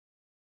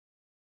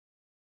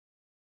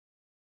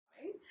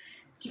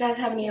Do you guys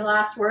have any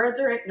last words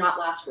or not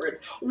last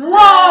words?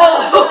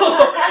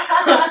 Whoa!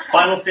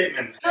 Final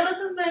statements. No, this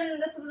has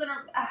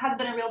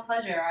been a real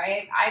pleasure.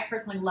 I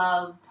personally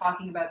love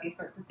talking about these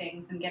sorts of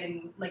things and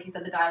getting, like you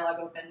said, the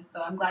dialogue open.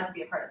 So I'm glad to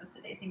be a part of this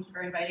today. Thank you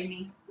for inviting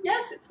me.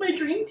 Yes, it's my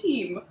dream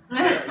team.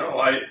 Yeah, no,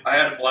 I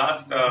had a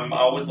blast. I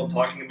always love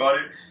talking about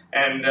it,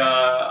 and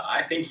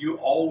I think you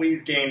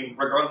always gain,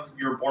 regardless if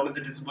you're born with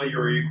a disability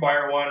or you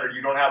acquire one or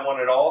you don't have one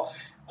at all.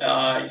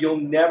 You'll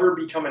never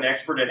become an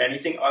expert at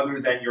anything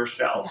other than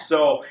yourself.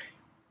 So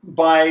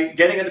by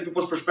getting other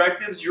people's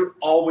perspectives, you're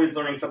always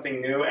learning something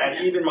new. And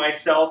even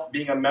myself,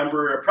 being a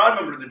proud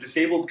member of the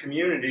disabled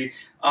community,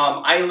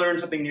 I learn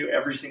something new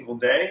every single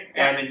day.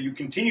 And you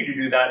continue to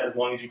do that as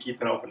long as you keep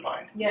an open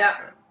mind. Yeah.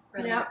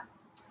 Really. Yeah.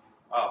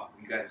 Wow,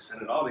 you guys have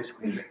said it all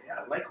basically.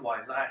 Yeah,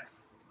 likewise,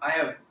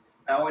 I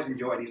always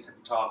enjoy these type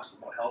of talks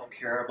about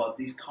healthcare, about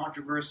these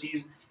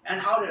controversies,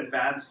 and how to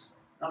advance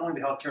not only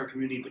the healthcare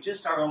community, but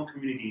just our own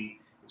community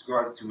with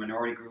regards to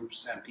minority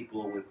groups and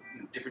people with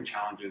different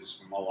challenges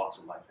from all walks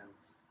of life.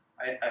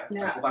 And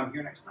I hope I'm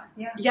here next time.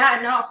 Yeah,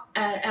 no,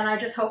 and I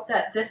just hope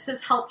that this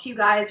has helped you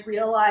guys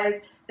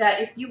realize that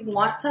if you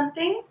want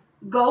something,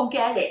 go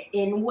get it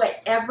in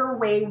whatever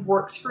way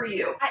works for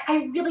you.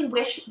 I really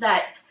wish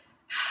that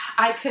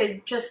I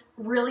could just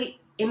really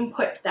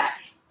input that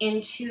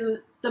into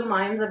the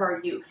minds of our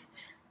youth,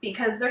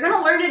 because they're going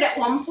to learn it at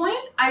one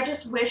point. I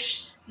just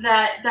wish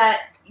that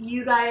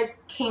you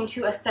guys came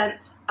to a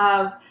sense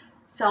of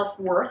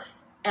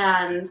self-worth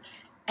and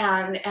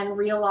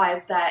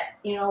realize that,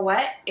 you know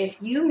what, if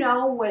you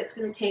know what it's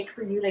going to take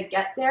for you to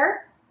get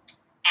there,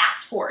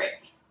 ask for it.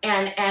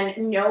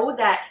 And know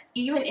that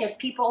even if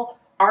people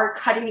are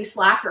cutting you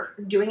slack or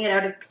doing it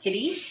out of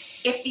pity,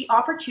 if the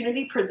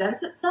opportunity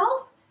presents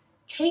itself,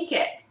 take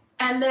it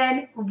and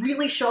then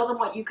really show them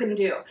what you can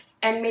do.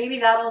 And maybe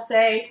that'll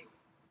say,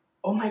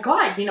 oh my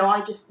God, you know,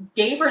 I just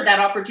gave her that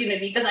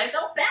opportunity because I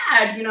felt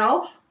bad, you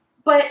know,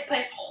 but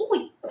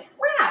holy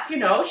crap, you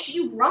know,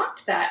 she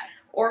rocked that.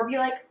 Or be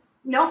like,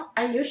 no,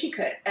 I knew she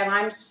could. And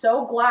I'm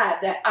so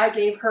glad that I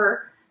gave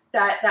her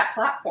that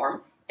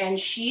platform and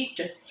she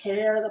just hit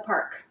it out of the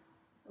park.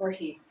 Or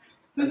he.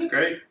 That's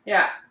great.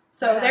 Yeah.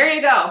 So there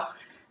you go.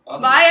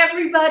 Awesome. Bye,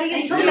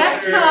 everybody. Until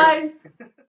next time.